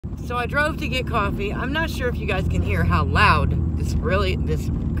So I drove to get coffee. I'm not sure if you guys can hear how loud this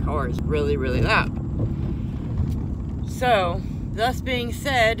car is really, really loud. So, thus being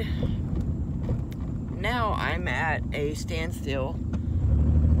said, now I'm at a standstill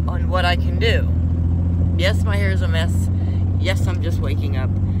on what I can do. Yes, my hair is a mess. Yes, I'm just waking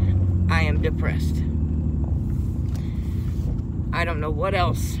up. I am depressed. I don't know what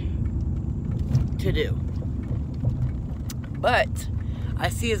else to do. But I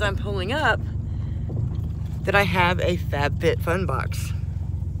see as I'm pulling up that I have a FabFitFun box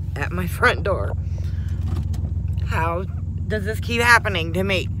at my front door. How does this keep happening to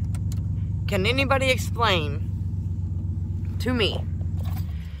me? Can anybody explain to me?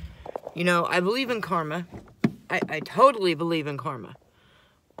 You know, I believe in karma. I totally believe in karma.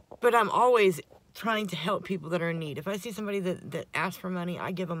 But I'm always trying to help people that are in need. If I see somebody that asks for money,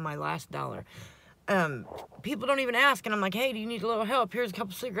 I give them my last dollar. People don't even ask, and I'm like, hey, do you need a little help? Here's a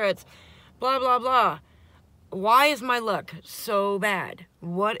couple cigarettes. Blah, blah, blah. Why is my luck so bad?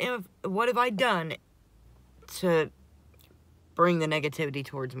 What have I done to bring the negativity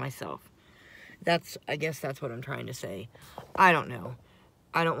towards myself? I guess that's what I'm trying to say. I don't know.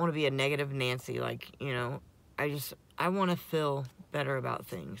 I don't want to be a negative Nancy, like, you know. I want to feel better about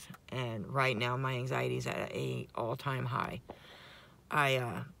things. And right now, my anxiety is at a all-time high.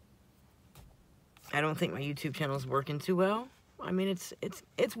 I don't think my YouTube channel is working too well. I mean,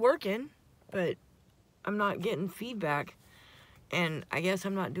 it's working, but I'm not getting feedback. And I guess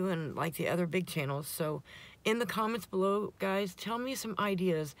I'm not doing like the other big channels. So in the comments below, guys, tell me some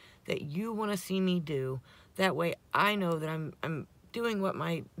ideas that you want to see me do. That way I know that I'm doing what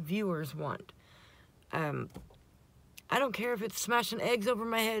my viewers want. I don't care if it's smashing eggs over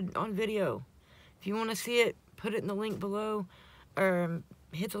my head on video. If you want to see it, put it in the link below, or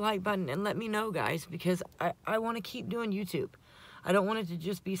hit the like button and let me know, guys, because I want to keep doing YouTube. I don't want it to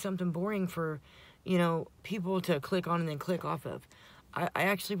just be something boring for, you know, people to click on and then click off of. I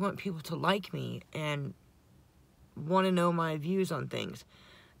actually want people to like me and want to know my views on things.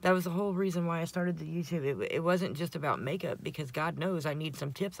 That was the whole reason why I started the YouTube. It wasn't just about makeup, because God knows I need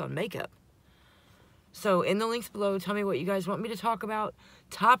some tips on makeup. So in the links below, tell me what you guys want me to talk about,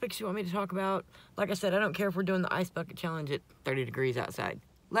 topics you want me to talk about. Like I said, I don't care if we're doing the ice bucket challenge at 30 degrees outside.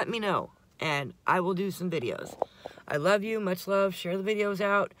 Let me know, and I will do some videos. I love you. Much love. Share the videos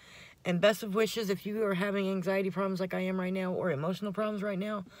out. And best of wishes if you are having anxiety problems like I am right now, or emotional problems right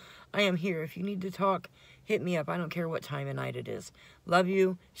now. I am here. If you need to talk, hit me up. I don't care what time of night it is. Love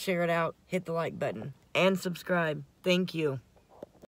you. Share it out. Hit the like button. And subscribe. Thank you.